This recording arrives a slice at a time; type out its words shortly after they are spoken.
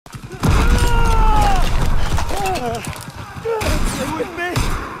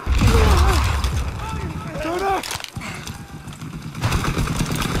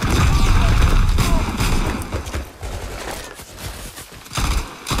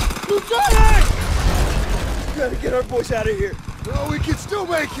Lieutenant! Gotta get our boys out of here. No, we can still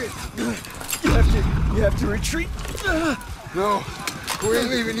make it. You have to retreat. No, we ain't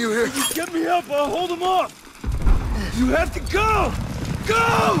leaving you here. You get me up, I'll hold them off. You have to go!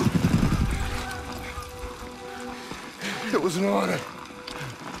 Go! It was an honor.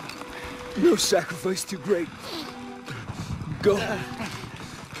 No sacrifice too great. Go.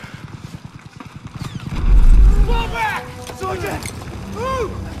 Fall back! Sergeant!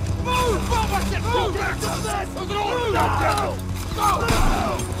 Move! Move! Fall back! Move back! Go! Go!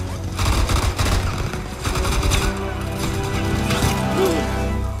 No!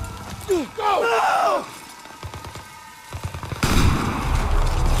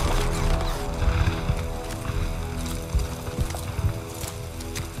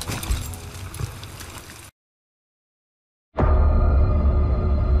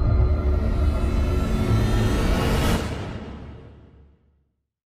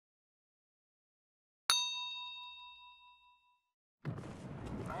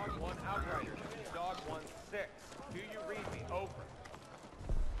 Dog 1-6. Do you read me? Over.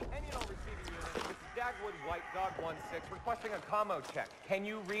 Any and all receiver units, this is Dagwood White, Dog 1-6, requesting a commo check. Can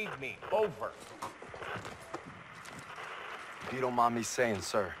you read me? Over. If you don't mind me saying,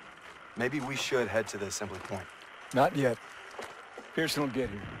 sir, maybe we should head to the assembly point. Not yet. Pearson will get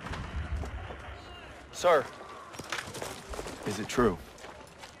here. Sir! Is it true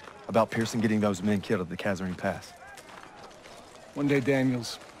about Pearson getting those men killed at the Kazarine Pass? One day,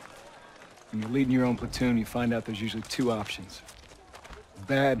 Daniels, when you're leading your own platoon, you find out there's usually two options.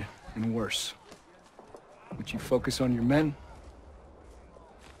 Bad and worse. But you focus on your men,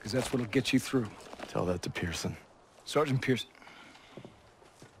 because that's what'll get you through. Tell that to Pearson. Sergeant Pearson.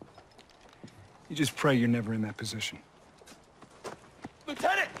 You just pray you're never in that position.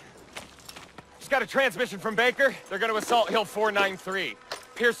 Lieutenant! Just got a transmission from Baker. They're gonna assault Hill 493.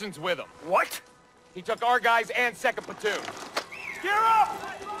 Pearson's with them. What? He took our guys and 2nd Platoon. Gear up!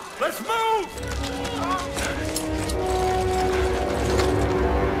 Let's move!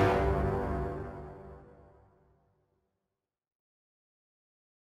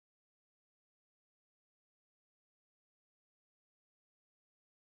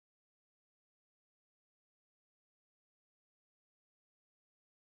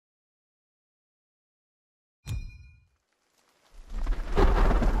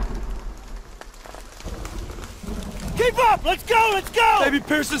 Keep up! Let's go! Let's go! Maybe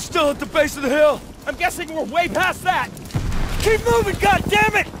Pearson's still at the base of the hill. I'm guessing we're way past that. Keep moving,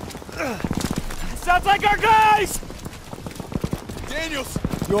 goddammit! Sounds like our guys! Daniels!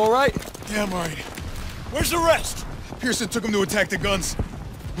 You all right? Yeah, I'm all right. Where's the rest? Pearson took him to attack the guns.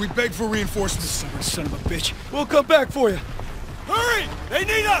 We begged for reinforcements. Son of a bitch. We'll come back for you. Hurry! They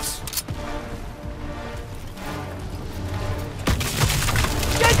need us!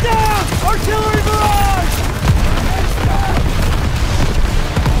 Get down! Artillery barrage!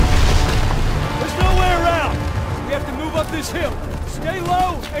 There's no way around! We have to move up this hill. Stay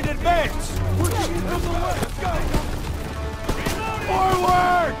low and advance! Pushing into the way! Let's go!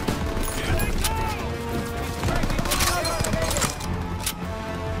 Forward!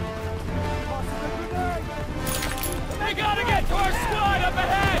 They gotta get to our squad up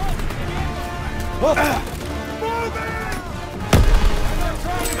ahead!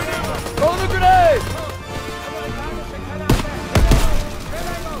 Throw the grenade!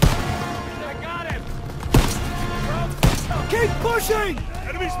 I got him! Keep pushing!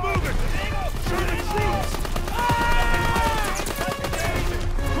 Enemies moving! Sherman seats!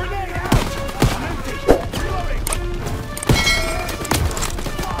 Grenade out! I'm empty! Reloading!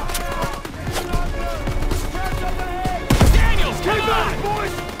 Daniels, come Keep on! on,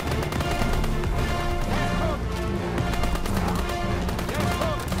 boys!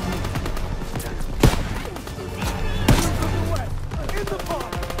 In the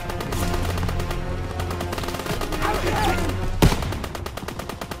box!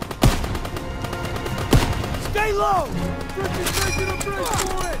 Stay low! Taking a break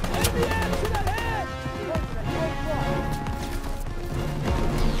for it! Enemy action ahead!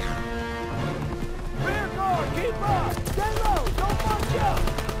 Rear guard, keep up! Stay low! Don't bunch up!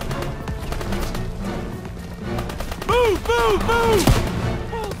 Move! Move! Move!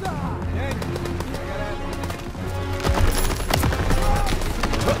 Bullseye!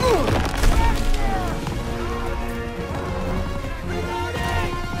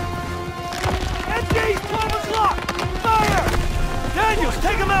 Empty! Thomas lock! Fire! Daniels,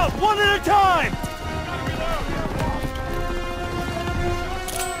 take them out one at a time!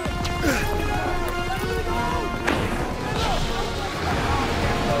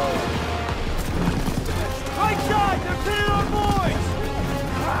 Right side! They're pinning our boys!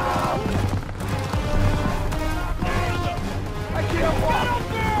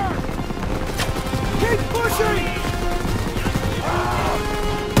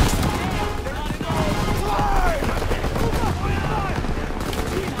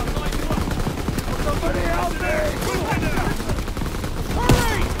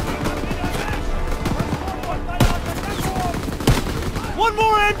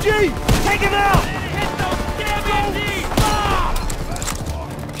 MG! Take him out! Hit those damn MGs!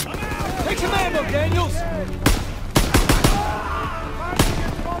 Stop! Take some ammo, Daniels!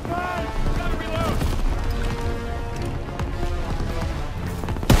 Gotta reload.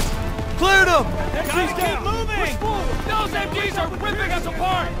 Cleared him! Gotta keep moving! Those MGs are ripping us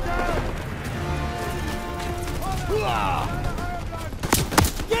apart!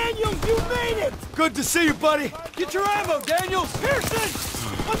 Daniels, you made it! Good to see you, buddy. Get your ammo, Daniels! Pearson!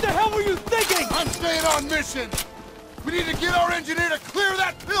 What the hell were you thinking? I'm staying on mission. We need to get our engineer to clear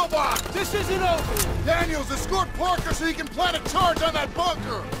that pillbox. This isn't over. Daniels, escort Parker so he can plant a charge on that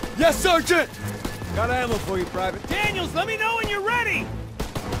bunker. Yes, Sergeant! Got ammo for you, Private. Daniels, let me know when you're ready!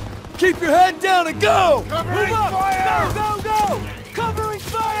 Keep your head down and go! Covering Move up! fire! Go, go, go! Covering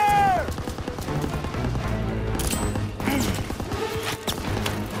fire!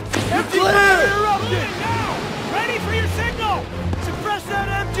 Empty fire interrupted! Now! Ready for your signal! Suppress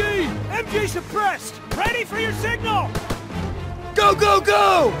that MG! MG suppressed! Ready for your signal! Go, go,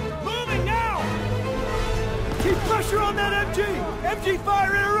 go! Moving now! Keep pressure on that MG! MG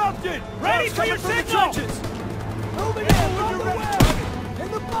fire interrupted! Ready for your Coming from the signal! trenches. Moving in from the west!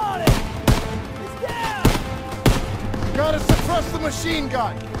 In the body! It's down! Gotta suppress the machine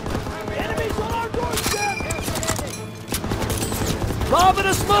gun. Enemies on our doorstep! Robbing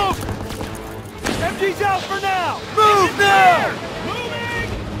a smoke! MG's out for now! Move now! Moving!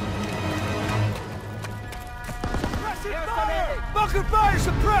 Suppressing fire! Bunker fire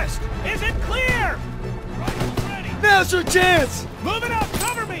suppressed! Is it clear? Ready! Now's your chance! Move it up!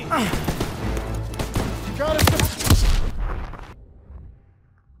 Cover me! Gotta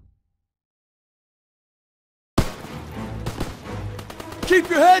Keep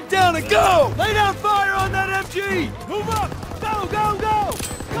your head down and go! Lay down fire on that MG! Move up! Go, go, go!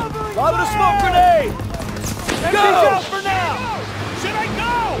 Covering fire! A smoke grenade! MG's out for now! Should I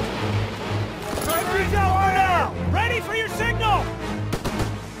go? MG's out for now! Ready for your signal!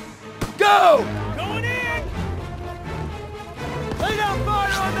 Go! Going in! Lay down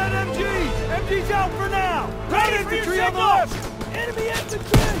fire on that MG! MG's out for now! Ready for your Infantry on the signal! left! Enemy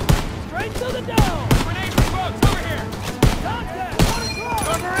infantry! Straight to the down! Grenade for folks over here! Contact! On across!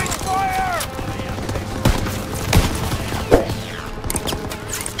 Covering fire!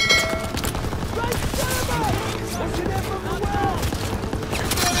 Right center! Pushing in from the well!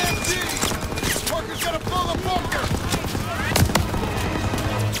 that MG. Parker's gotta blow the bunker.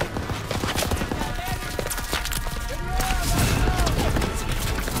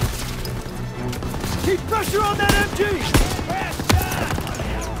 Keep pressure on that MG!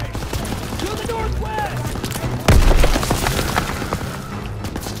 To the northwest!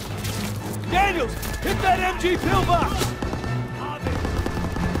 Daniels, hit that MG pillbox!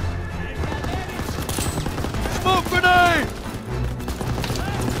 Smoke grenade!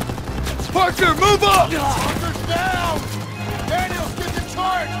 Parker, move up! Bunker's down. Daniels, get the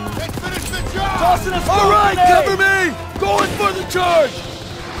charge and finish the job. Tossing a smoke All right, grenade. Cover me! Going for the charge!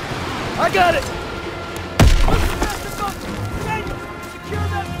 I got it! Daniels, secure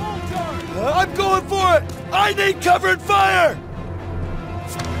that pole charge! I'm going for it! I need cover and fire!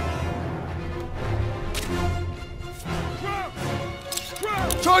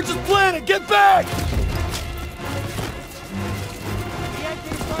 Charge is planted! Get back!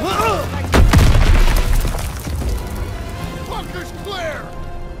 Bunker's clear.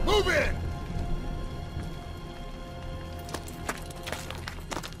 Move in.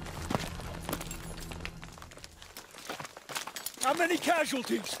 How many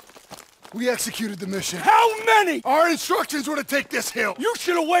casualties? We executed the mission. How many? Our instructions were to take this hill. You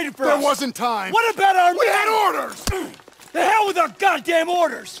should have waited for There us. wasn't time. What about our We men? had orders. The hell with our goddamn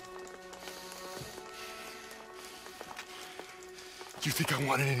orders! Do you think I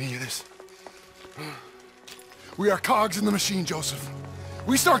wanted any of this? We are cogs in the machine, Joseph.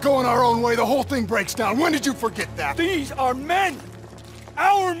 We start going our own way, the whole thing breaks down. When did you forget that? These are men!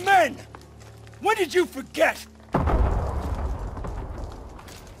 Our men! When did you forget?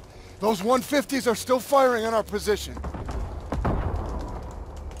 Those 150s are still firing on our position.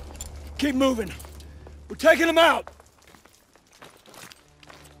 Keep moving. We're taking them out!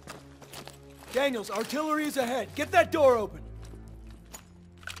 Daniels, artillery is ahead. Get that door open.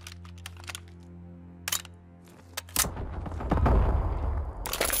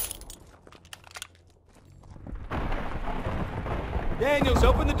 Daniels,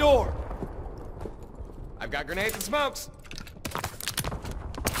 open the door. I've got grenades and smokes.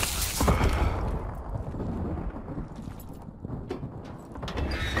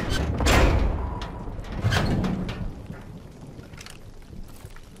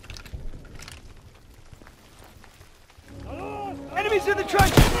 Enemies in the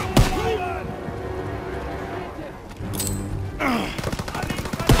trenches!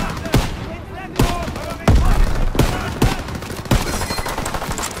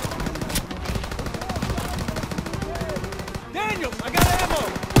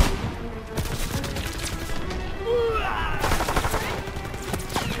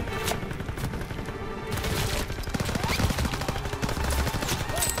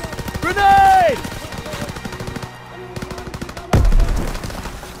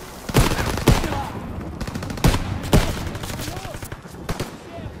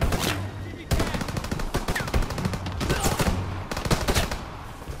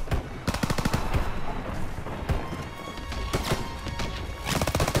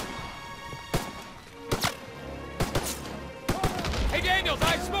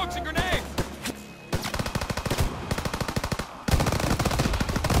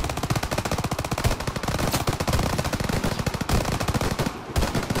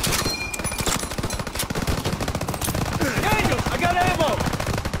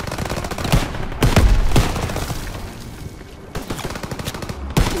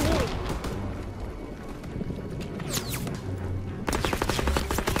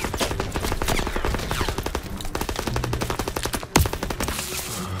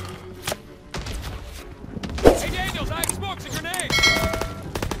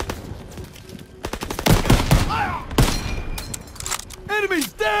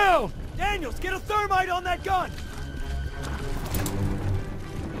 thermite on that gun!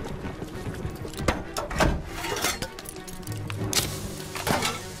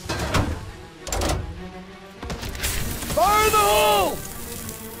 Fire in the hole!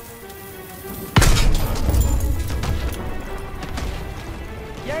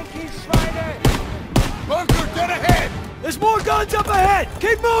 Yankees Schweine! Bunker, dead ahead! There's more guns up ahead!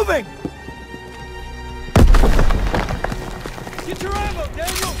 Keep moving! Get your ammo,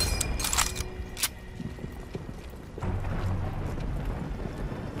 Daniel!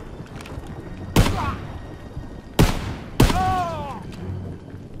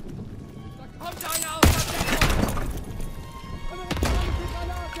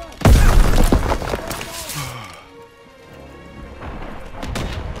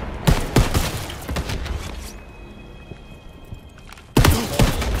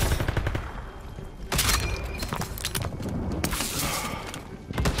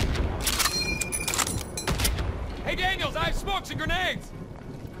 Hey, Daniels, I have smokes and grenades!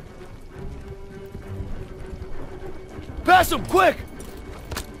 Pass them, quick!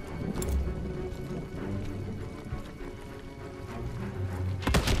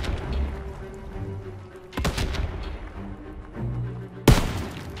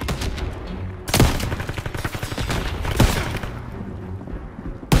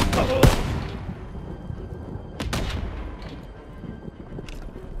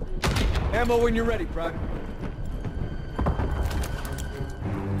 Ammo when you're ready, Private.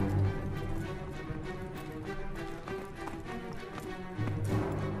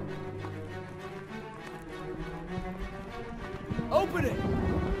 Open it!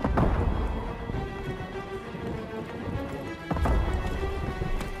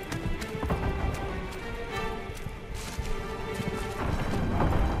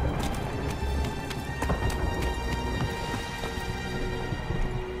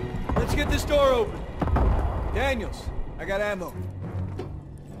 Let's get this door open. Daniels, I got ammo.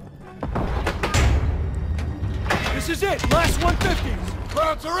 This is it! Last 150s!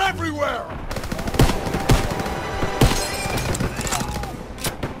 Crowds are everywhere!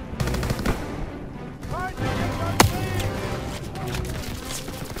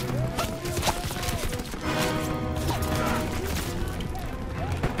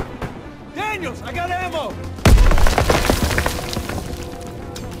 Daniels, I got ammo!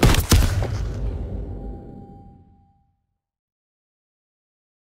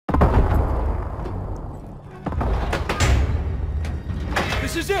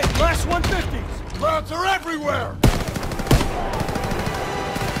 This is it! Last 150s! Crowds are everywhere!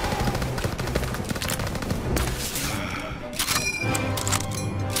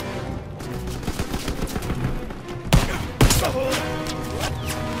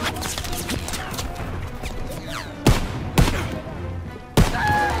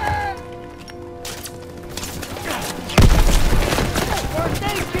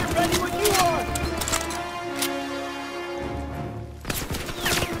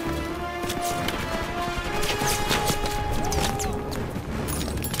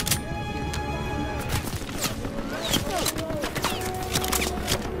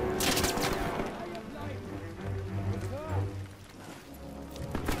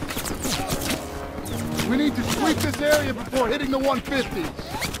 We need to sweep this area before hitting the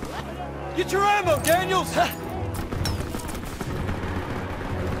 150s. Get your ammo, Daniels!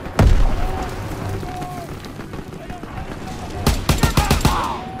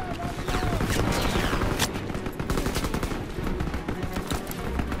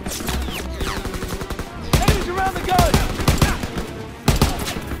 Enemies around the gun!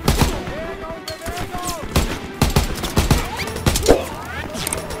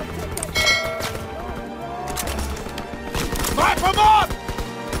 Pipe them up!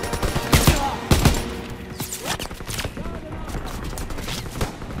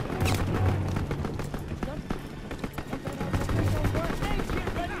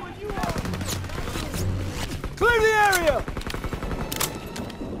 Clear the area!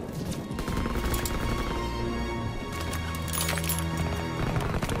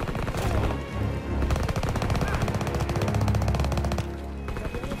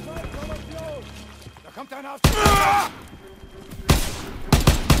 Now come down out.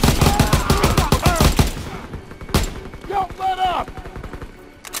 Don't let up!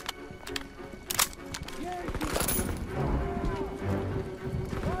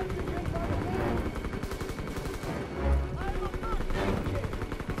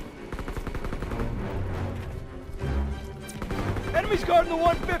 Enemies guarding the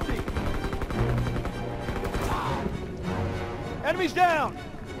 150! Enemies down!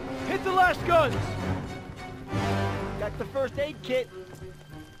 Hit the last guns! Got the first aid kit.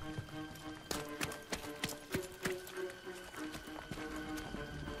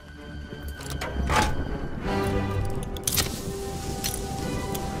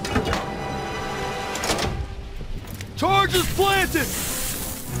 Charges planted!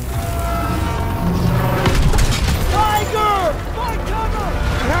 Tiger! Find cover!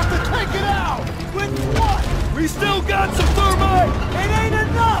 You have to take it out! With what? We still got some thermite! It ain't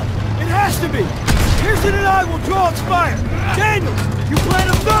enough! It has to be! Pearson and I will draw its fire! Daniels, you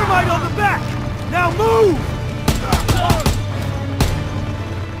plant a thermite on the back! Now move!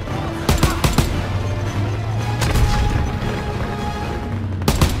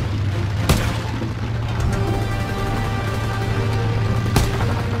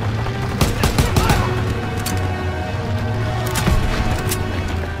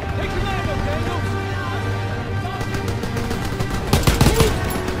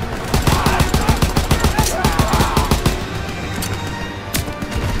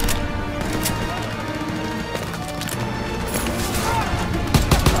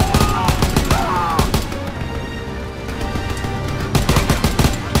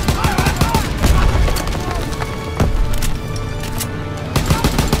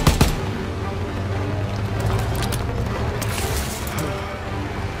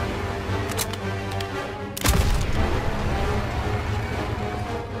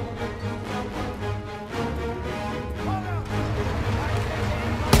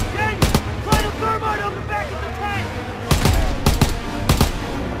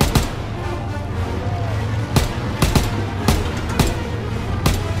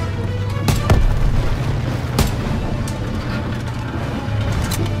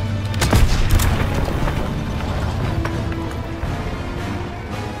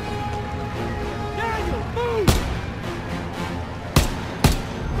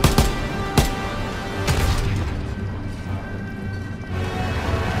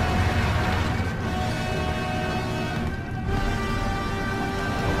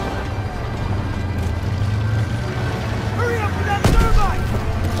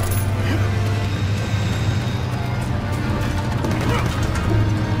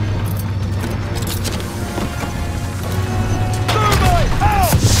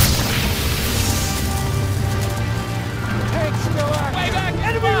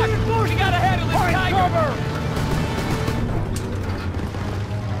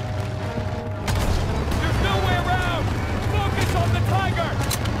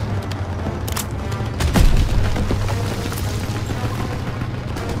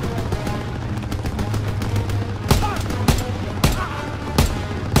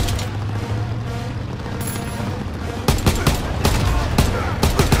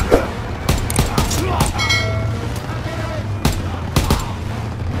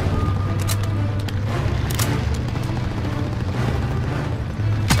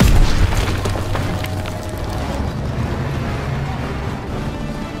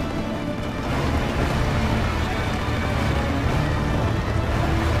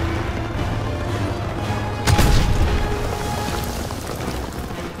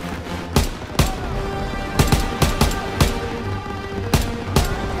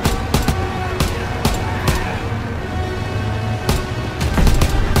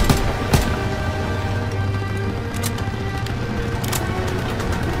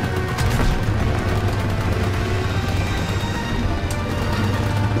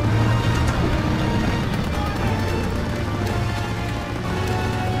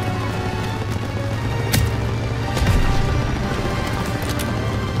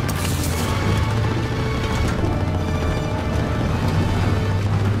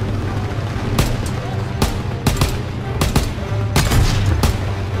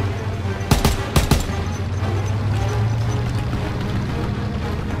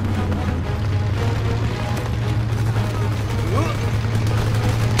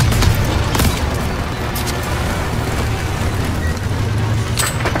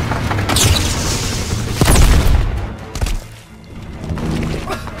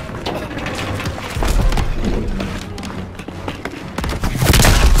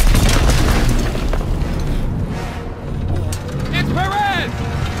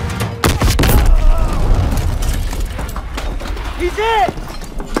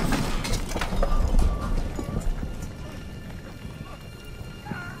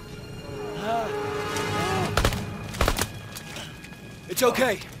 It's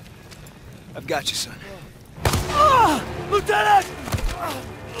okay. I've got you, son. Lieutenant!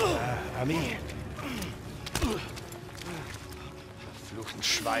 Armee. Verfluchten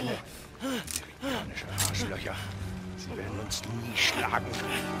Schweine. Amerikanische Arschlöcher. Sie werden uns nie schlagen.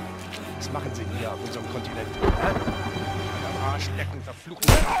 Was machen sie hier auf unserem Kontinent? Am Arsch lecken,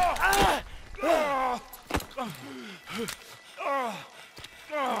 verfluchten.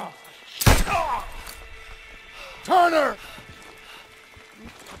 Turner!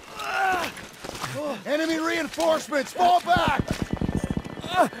 Enemy reinforcements! Reinforcements, fall back!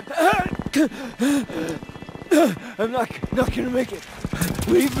 I'm not gonna make it.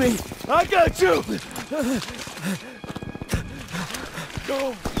 Leave me. I got you.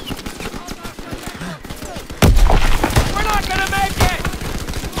 Go. We're not gonna make it!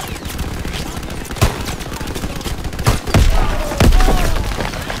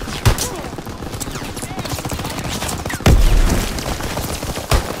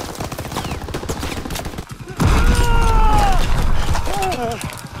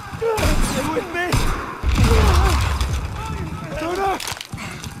 Stay with me.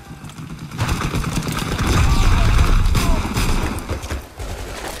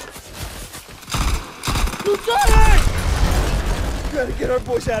 Lieutenant! We gotta get our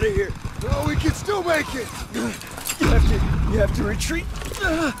boys out of here. No, we can still make it! You have to retreat.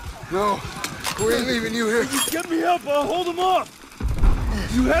 No, we ain't leaving you here. You get me up, I'll hold them off.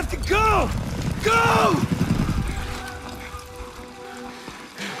 You have to go! Go!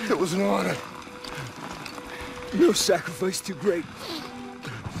 It was an honor. No sacrifice too great.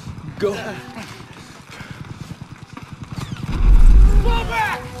 Go. Fall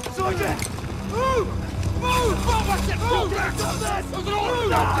back! Sergeant! Move! Move! Fall back! Move! There's an order!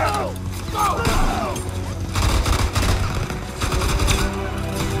 Go! Go!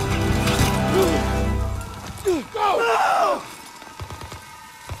 Go! No!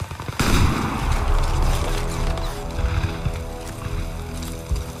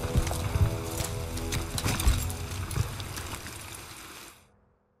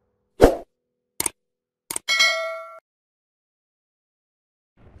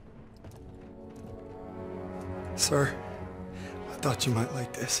 Sir, I thought you might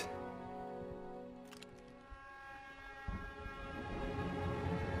like this.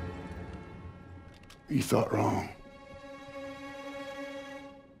 You thought wrong.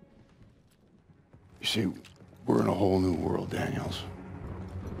 You see, we're in a whole new world, Daniels.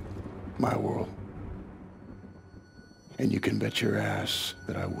 My world. And you can bet your ass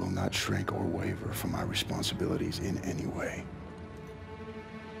that I will not shrink or waver from my responsibilities in any way.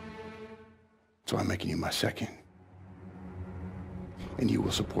 So I'm making you my second. And you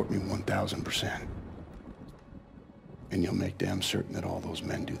will support me 1,000%. And you'll make damn certain that all those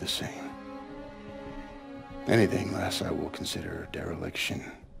men do the same. Anything less I will consider dereliction.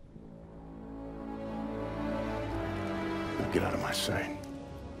 Now get out of my sight.